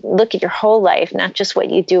definitely look at your whole life, not just what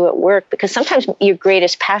you do at work, because sometimes your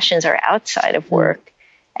greatest passions are outside of work,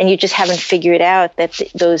 and you just haven't figured out that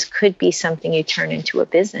those could be something you turn into a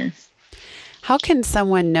business. How can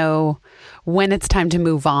someone know when it's time to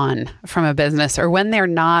move on from a business or when they're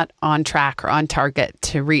not on track or on target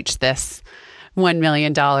to reach this $1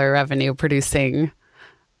 million revenue producing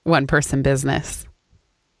one-person business?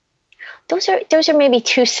 Those are maybe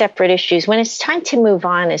two separate issues. When it's time to move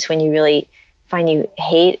on is when you really find you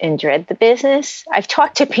hate and dread the business. I've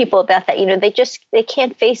talked to people about that. They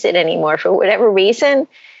can't face it anymore for whatever reason.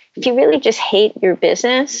 If you really just hate your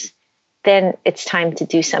business, then it's time to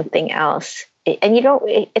do something else. And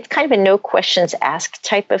it's kind of a no questions asked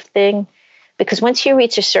type of thing. Because once you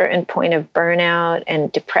reach a certain point of burnout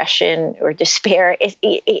and depression or despair,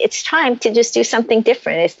 it's time to just do something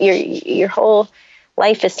different. Your whole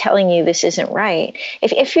life is telling you this isn't right.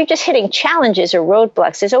 If you're just hitting challenges or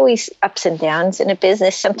roadblocks, there's always ups and downs in a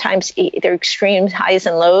business. Sometimes there are extreme highs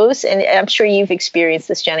and lows. And I'm sure you've experienced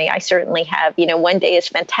this, Jenny. I certainly have. One day is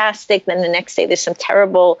fantastic. Then the next day there's some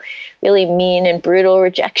terrible, really mean and brutal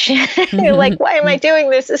rejection. You're like, why am I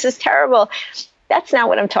doing this? This is terrible. That's not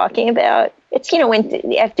what I'm talking about. It's,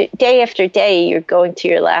 when after day, you're going to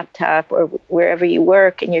your laptop or wherever you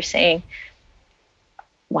work and you're saying,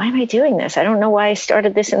 why am I doing this? I don't know why I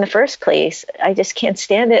started this in the first place. I just can't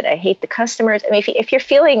stand it. I hate the customers. If you're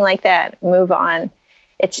feeling like that, move on.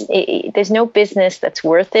 There's no business that's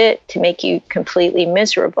worth it to make you completely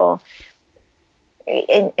miserable.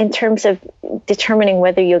 In terms of determining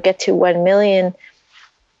whether you'll get to 1 million,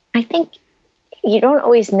 I think you don't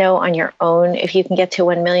always know on your own if you can get to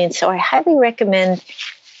 1 million. So I highly recommend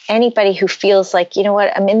anybody who feels like,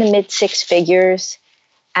 I'm in the mid 6 figures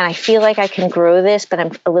and I feel like I can grow this, but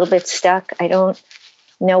I'm a little bit stuck. I don't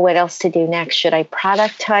know what else to do next. Should I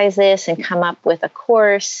productize this and come up with a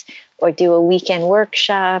course or do a weekend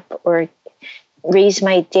workshop or raise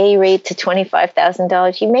my day rate to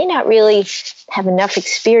 $25,000? You may not really have enough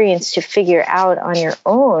experience to figure out on your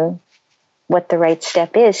own what the right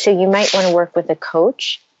step is. So you might want to work with a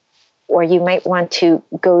coach, or you might want to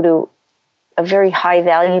go to a very high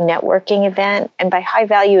value networking event. And by high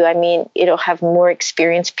value, I mean, it'll have more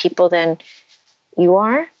experienced people than you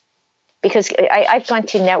are. Because I've gone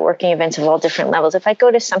to networking events of all different levels. If I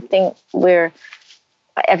go to something where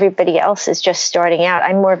everybody else is just starting out,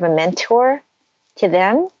 I'm more of a mentor. to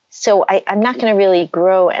them. So I'm not going to really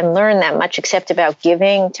grow and learn that much except about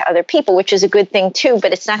giving to other people, which is a good thing too,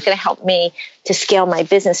 but it's not going to help me to scale my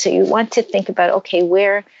business. So you want to think about, okay,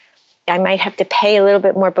 where I might have to pay a little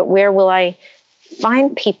bit more, but where will I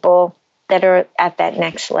find people that are at that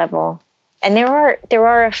next level? And there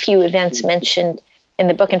are a few events mentioned in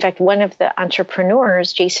the book. In fact, one of the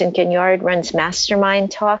entrepreneurs, Jason Gignard, runs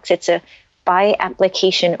Mastermind Talks. It's a by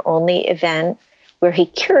application only event where he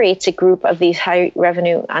curates a group of these high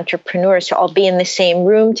revenue entrepreneurs to all be in the same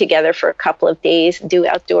room together for a couple of days and do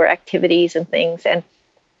outdoor activities and things. And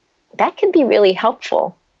that can be really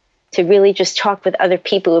helpful to really just talk with other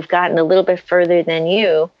people who've gotten a little bit further than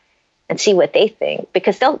you and see what they think,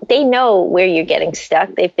 because they know where you're getting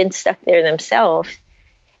stuck. They've been stuck there themselves,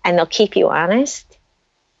 and they'll keep you honest.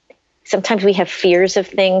 Sometimes we have fears of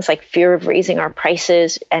things, like fear of raising our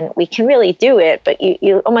prices, and we can really do it, but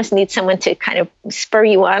you almost need someone to kind of spur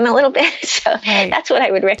you on a little bit. So That's what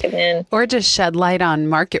I would recommend. Or just shed light on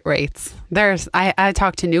market rates. I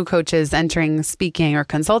talk to new coaches entering speaking or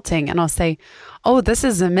consulting, and I'll say, oh, this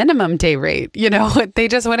is a minimum day rate. They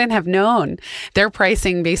just wouldn't have known. They're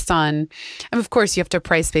pricing based on, and of course, you have to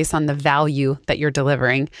price based on the value that you're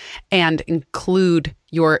delivering and include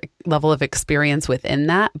your level of experience within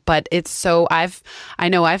that. But I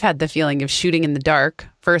know I've had the feeling of shooting in the dark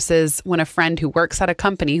versus when a friend who works at a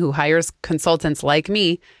company who hires consultants like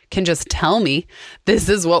me can just tell me this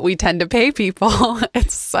is what we tend to pay people.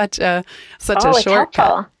 It's such a shortcut.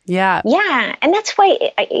 Helpful. Yeah. Yeah. And that's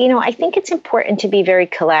why, I think it's important to be very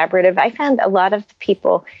collaborative. I found a lot of the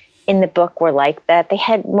people in the book were like that. They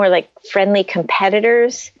had more like friendly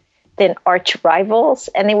competitors than arch rivals,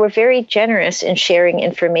 and they were very generous in sharing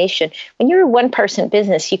information. When you're a one-person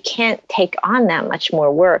business, you can't take on that much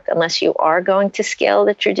more work unless you are going to scale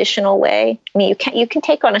the traditional way. I mean, you can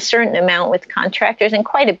take on a certain amount with contractors and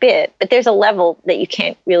quite a bit, but there's a level that you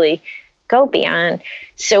can't really go beyond.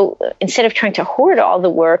 So instead of trying to hoard all the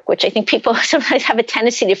work, which I think people sometimes have a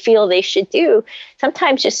tendency to feel they should do,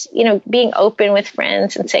 sometimes just, being open with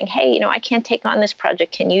friends and saying, hey, I can't take on this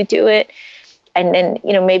project. Can you do it? And then,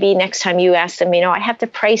 maybe next time you ask them, I have to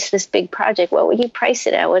price this big project. What would you price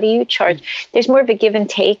it at? What do you charge? There's more of a give and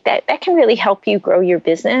take that can really help you grow your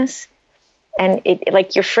business. And it,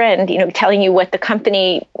 like your friend, telling you what the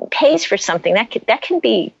company pays for something, that can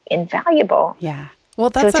be invaluable. Yeah.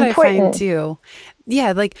 Well, that's what important. I find too.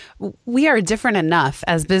 Yeah. Like we are different enough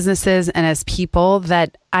as businesses and as people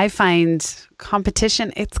that I find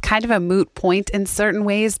competition, it's kind of a moot point in certain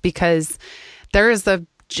ways, because there is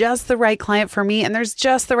just the right client for me and there's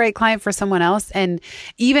just the right client for someone else. And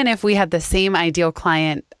even if we had the same ideal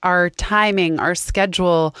client, our timing, our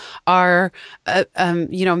schedule, I'm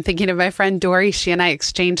thinking of my friend Dory. She and I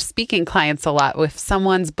exchange speaking clients a lot. If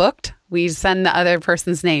someone's booked, we send the other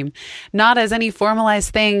person's name, not as any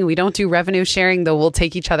formalized thing. We don't do revenue sharing, though we'll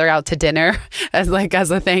take each other out to dinner as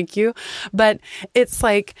a thank you. But it's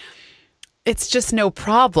like, it's just no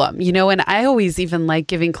problem, and I always even like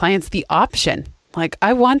giving clients the option. Like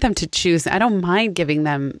I want them to choose. I don't mind giving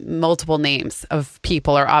them multiple names of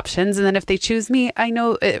people or options. And then if they choose me, I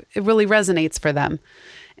know it really resonates for them.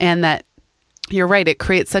 And that you're right. It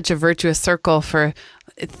creates such a virtuous circle for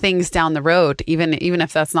things down the road, even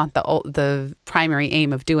if that's not the primary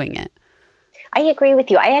aim of doing it. I agree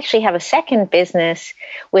with you. I actually have a second business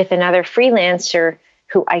with another freelancer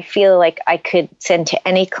who I feel like I could send to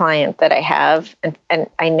any client that I have. And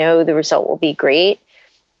I know the result will be great.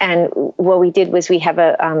 And what we did was we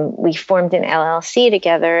formed an LLC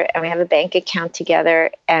together, and we have a bank account together,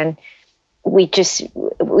 and we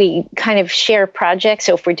kind of share projects.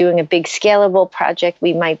 So if we're doing a big scalable project,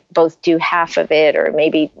 we might both do half of it, or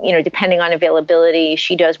maybe, depending on availability,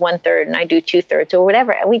 she does 1/3 and I do 2/3 or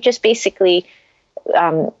whatever. And we just basically,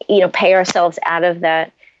 pay ourselves out of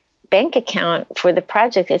that bank account for the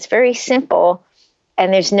project. It's very simple.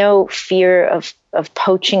 And there's no fear of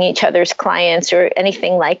poaching each other's clients or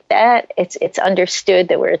anything like that. It's understood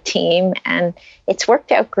that we're a team, and it's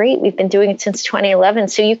worked out great. We've been doing it since 2011.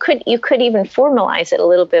 So you could even formalize it a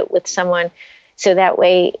little bit with someone, so that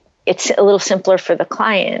way it's a little simpler for the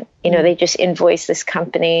client. They just invoice this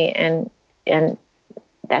company and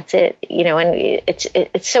that's it. And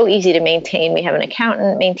it's so easy to maintain. We have an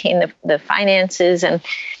accountant maintain the finances, and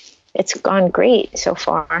it's gone great so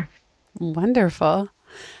far. Wonderful.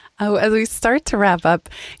 Oh, as we start to wrap up,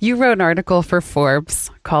 you wrote an article for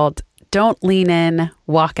Forbes called "Don't Lean In,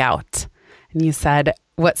 Walk Out." And you said,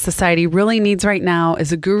 what society really needs right now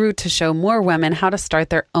is a guru to show more women how to start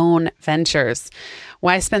their own ventures.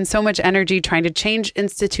 Why spend so much energy trying to change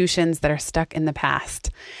institutions that are stuck in the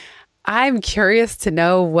past? I'm curious to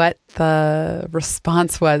know what the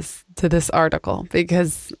response was to this article,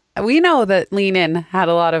 because we know that Lean In had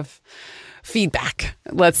a lot of feedback,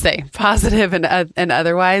 let's say, positive and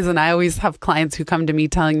otherwise. And I always have clients who come to me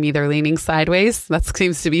telling me they're leaning sideways. That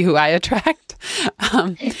seems to be who I attract.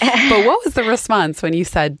 But what was the response when you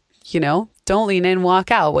said, don't lean in, walk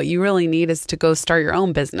out? What you really need is to go start your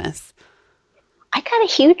own business. I got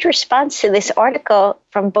a huge response to this article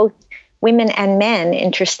from both women and men,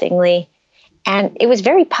 interestingly. And it was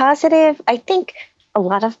very positive. I think a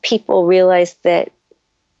lot of people realize that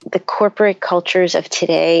the corporate cultures of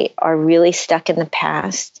today are really stuck in the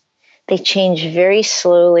past. They change very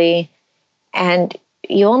slowly, and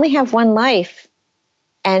you only have one life.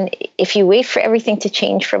 And if you wait for everything to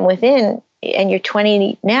change from within, and you're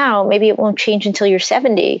 20 now, maybe it won't change until you're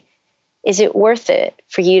 70. Is it worth it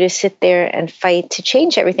for you to sit there and fight to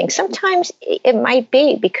change everything? Sometimes it might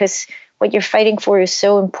be, because what you're fighting for is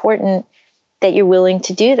so important that you're willing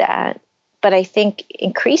to do that. But I think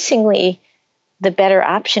increasingly, the better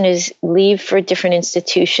option is leave for a different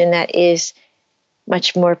institution that is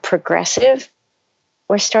much more progressive,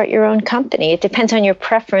 or start your own company. It depends on your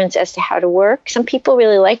preference as to how to work. Some people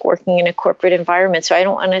really like working in a corporate environment, so I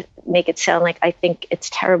don't want to make it sound like I think it's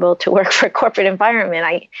terrible to work for a corporate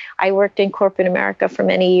environment. I worked in corporate America for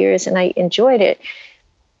many years and I enjoyed it.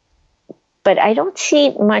 But I don't see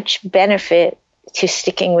much benefit to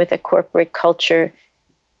sticking with a corporate culture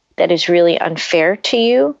that is really unfair to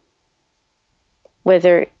you,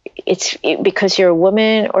 whether it's because you're a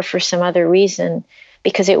woman or for some other reason,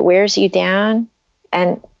 because it wears you down.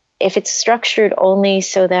 And if it's structured only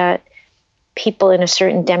so that people in a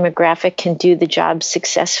certain demographic can do the job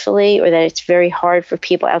successfully, or that it's very hard for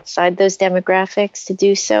people outside those demographics to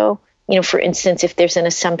do so, for instance, if there's an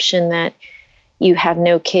assumption that you have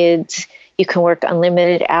no kids, you can work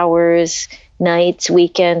unlimited hours, nights,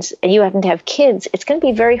 weekends, and you happen to have kids, it's going to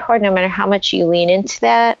be very hard, no matter how much you lean into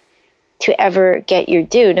that, to ever get your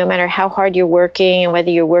due. No matter how hard you're working, and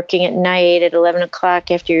whether you're working at night at 11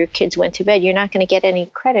 o'clock after your kids went to bed, you're not going to get any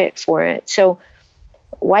credit for it. So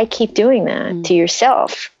why keep doing that to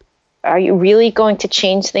yourself? Are you really going to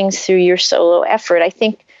change things through your solo effort? I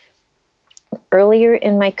think earlier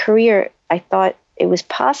in my career, I thought it was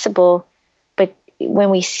possible, but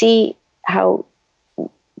when we see how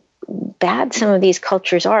bad some of these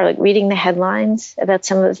cultures are, like reading the headlines about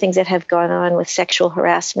some of the things that have gone on with sexual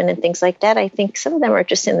harassment and things like that, I think some of them are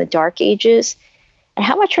just in the dark ages. And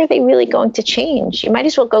how much are they really going to change? You might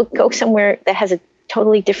as well go somewhere that has a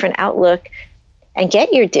totally different outlook and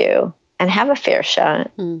get your due and have a fair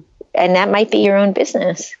shot. And that might be your own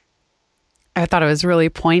business. I thought it was really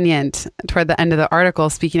poignant toward the end of the article.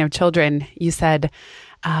 Speaking of children, you said,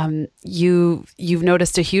 you've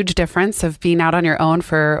noticed a huge difference of being out on your own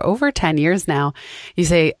for over 10 years now. You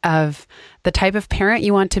say of the type of parent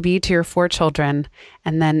you want to be to your 4 children,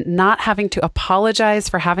 and then not having to apologize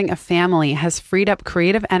for having a family has freed up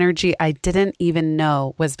creative energy I didn't even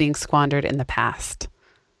know was being squandered in the past.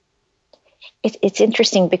 It's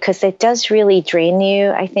interesting because it does really drain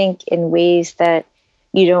you, I think, in ways that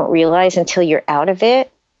you don't realize until you're out of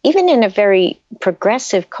it. Even in a very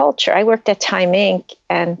progressive culture, I worked at Time Inc.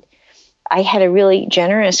 and I had a really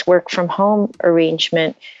generous work from home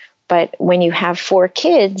arrangement. But when you have 4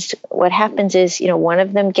 kids, what happens is, one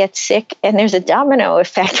of them gets sick and there's a domino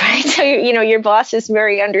effect, right? So, your boss is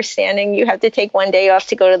very understanding. You have to take one day off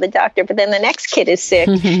to go to the doctor, but then the next kid is sick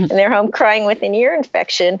and they're home crying with an ear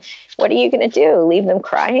infection. What are you going to do? Leave them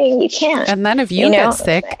crying? You can't. And then if you get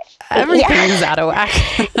sick, everything's out of whack.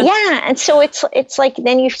 Yeah. And so it's like,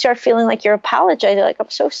 then you start feeling like you're apologizing. Like, I'm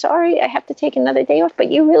so sorry, I have to take another day off, but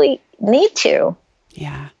you really need to.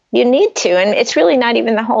 Yeah. You need to. And it's really not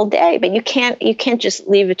even the whole day, but you can't just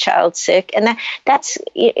leave a child sick. And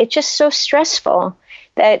it's just so stressful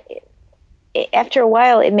that after a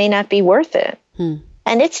while, it may not be worth it. And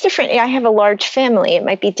it's different. I have a large family. It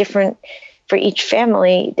might be different for each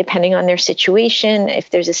family, depending on their situation, if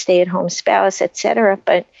there's a stay-at-home spouse, et cetera.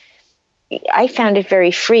 But I found it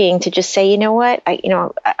very freeing to just say, you know what,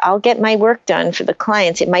 I'll get my work done for the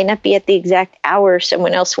clients. It might not be at the exact hour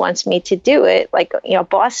someone else wants me to do it, like a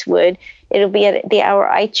boss would. It'll be at the hour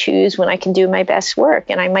I choose when I can do my best work.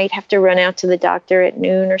 And I might have to run out to the doctor at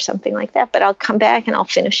noon or something like that, but I'll come back and I'll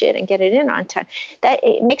finish it and get it in on time.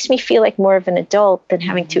 It makes me feel like more of an adult than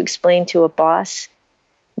having to explain to a boss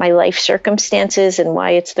my life circumstances and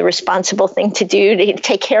why it's the responsible thing to do to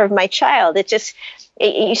take care of my child.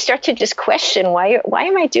 You start to just question, why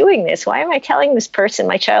am I doing this? Why am I telling this person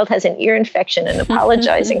my child has an ear infection and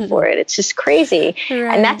apologizing for it? It's just crazy.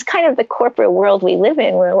 Right. And that's kind of the corporate world we live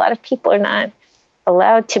in, where a lot of people are not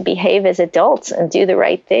allowed to behave as adults and do the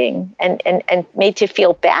right thing, and made to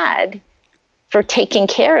feel bad for taking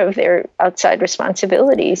care of their outside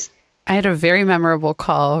responsibilities. I had a very memorable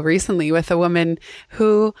call recently with a woman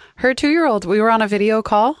who, her 2-year-old, we were on a video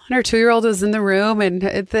call and her 2-year-old was in the room and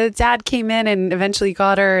the dad came in and eventually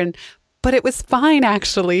got her, but it was fine,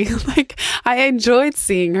 actually. Like, I enjoyed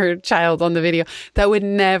seeing her child on the video. That would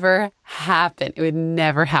never happen. It would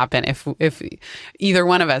never happen if either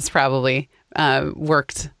one of us probably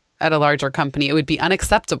worked at a larger company. It would be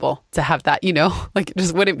unacceptable to have that, like it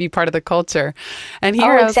just wouldn't be part of the culture. And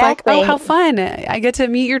here I was like, oh, how fun. I get to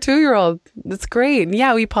meet your 2-year-old. That's great. And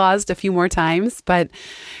yeah, we paused a few more times, but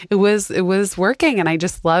it was working. And I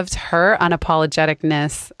just loved her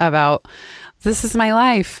unapologeticness about, this is my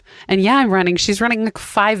life. And yeah, she's running like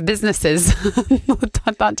 5 businesses,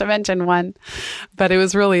 not to mention one, but it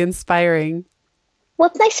was really inspiring. Well,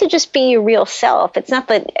 it's nice to just be your real self. It's not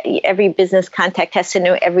that every business contact has to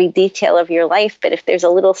know every detail of your life, but if there's a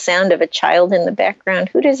little sound of a child in the background,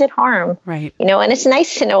 who does it harm? Right. And it's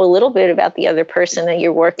nice to know a little bit about the other person that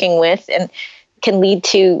you're working with, and can lead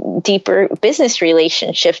to deeper business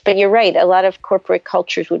relationships. But you're right. A lot of corporate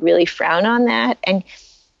cultures would really frown on that. And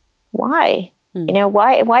why?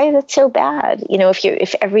 Why is it so bad?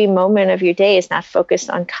 If every moment of your day is not focused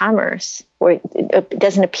on commerce, or it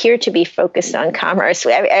doesn't appear to be focused on commerce.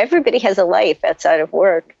 Everybody has a life outside of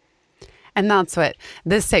work. And that's what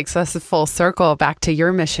this takes us full circle back to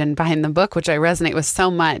your mission behind the book, which I resonate with so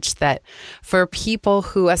much, that for people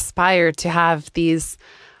who aspire to have these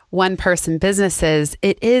one-person businesses,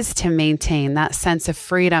 it is to maintain that sense of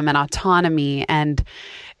freedom and autonomy. And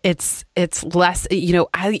it's less,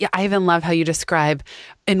 I even love how you describe,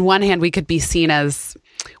 in one hand, we could be seen as,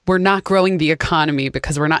 we're not growing the economy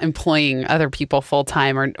because we're not employing other people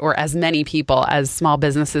full-time or as many people as small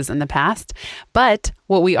businesses in the past. But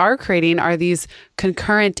what we are creating are these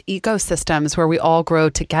concurrent ecosystems where we all grow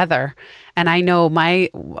together. And I know my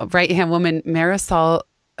right-hand woman, Marisol,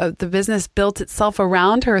 the business built itself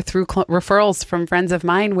around her through referrals from friends of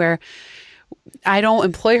mine, where I don't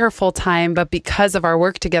employ her full time, but because of our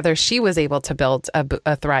work together, she was able to build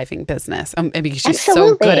a thriving business. Because she's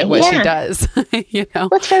so good at what she does. Well,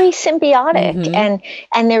 it's very symbiotic,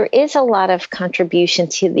 and there is a lot of contribution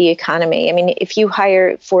to the economy. I mean, if you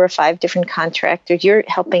hire 4 or 5 different contractors, you're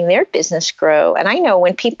helping their business grow. And I know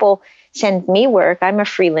when people send me work, I'm a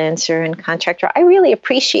freelancer and contractor, I really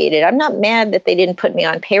appreciate it. I'm not mad that they didn't put me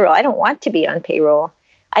on payroll. I don't want to be on payroll.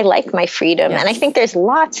 I like my freedom. Yes. And I think there's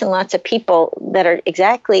lots and lots of people that are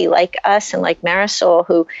exactly like us and like Marisol,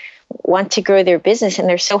 who want to grow their business, and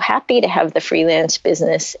they're so happy to have the freelance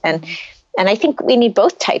business. And I think we need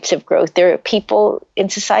both types of growth. There are people in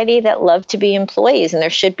society that love to be employees, and there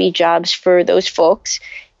should be jobs for those folks.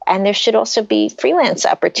 And there should also be freelance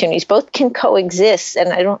opportunities. Both can coexist.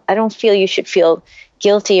 And I don't feel you should feel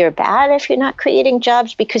guilty or bad if you're not creating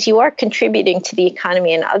jobs, because you are contributing to the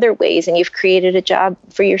economy in other ways, and you've created a job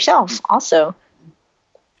for yourself also.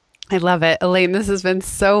 I love it. Elaine, this has been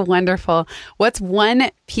so wonderful. What's one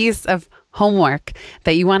piece of homework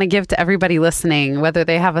that you want to give to everybody listening, whether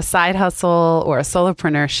they have a side hustle or a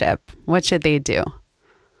solopreneurship? What should they do?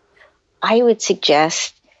 I would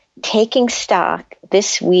suggest taking stock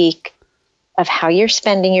this week of how you're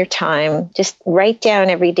spending your time. Just write down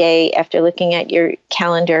every day after looking at your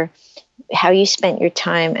calendar how you spent your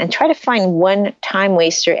time, and try to find one time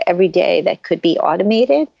waster every day that could be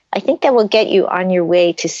automated. I think that will get you on your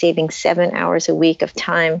way to saving 7 hours a week of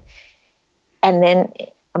time. And then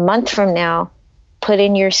a month from now, put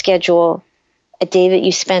in your schedule a day that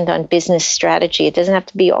you spend on business strategy. It doesn't have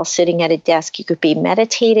to be all sitting at a desk. You could be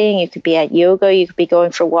meditating, you could be at yoga, you could be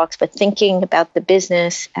going for walks, but thinking about the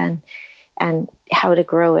business and how to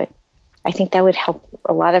grow it. I think that would help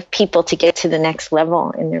a lot of people to get to the next level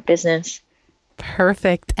in their business.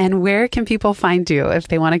 Perfect. And where can people find you if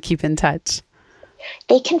they want to keep in touch?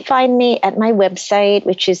 They can find me at my website,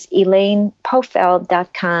 which is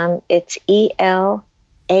elainepofeld.com. It's ELAINE,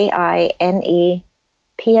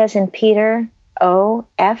 P as in Peter, O,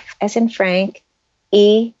 F as in Frank,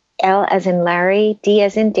 E, L as in Larry, D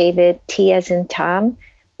as in David, T as in Tom,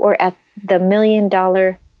 or at the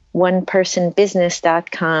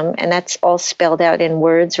 $1,000,000onepersonbusiness.com. And that's all spelled out in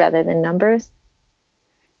words rather than numbers.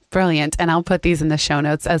 Brilliant. And I'll put these in the show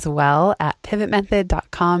notes as well at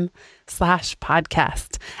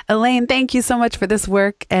pivotmethod.com/podcast. Elaine, thank you so much for this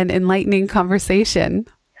work and enlightening conversation.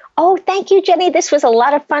 Oh, thank you, Jenny. This was a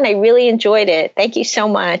lot of fun. I really enjoyed it. Thank you so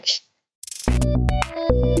much.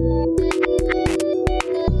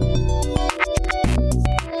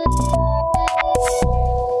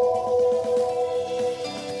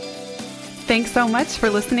 Thanks so much for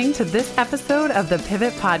listening to this episode of the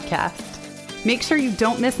Pivot Podcast. Make sure you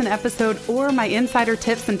don't miss an episode or my insider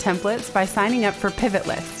tips and templates by signing up for Pivot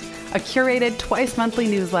List, a curated twice monthly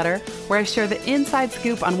newsletter where I share the inside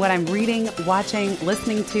scoop on what I'm reading, watching,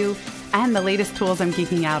 listening to, and the latest tools I'm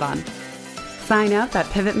geeking out on. Sign up at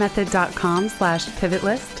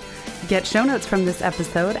pivotmethod.com/pivotlist. Get show notes from this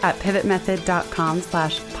episode at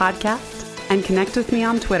pivotmethod.com/podcast and connect with me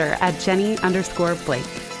on Twitter at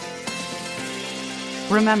Jenny_Blake.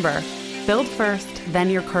 Remember, build first, then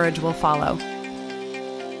your courage will follow.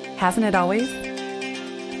 Hasn't it always?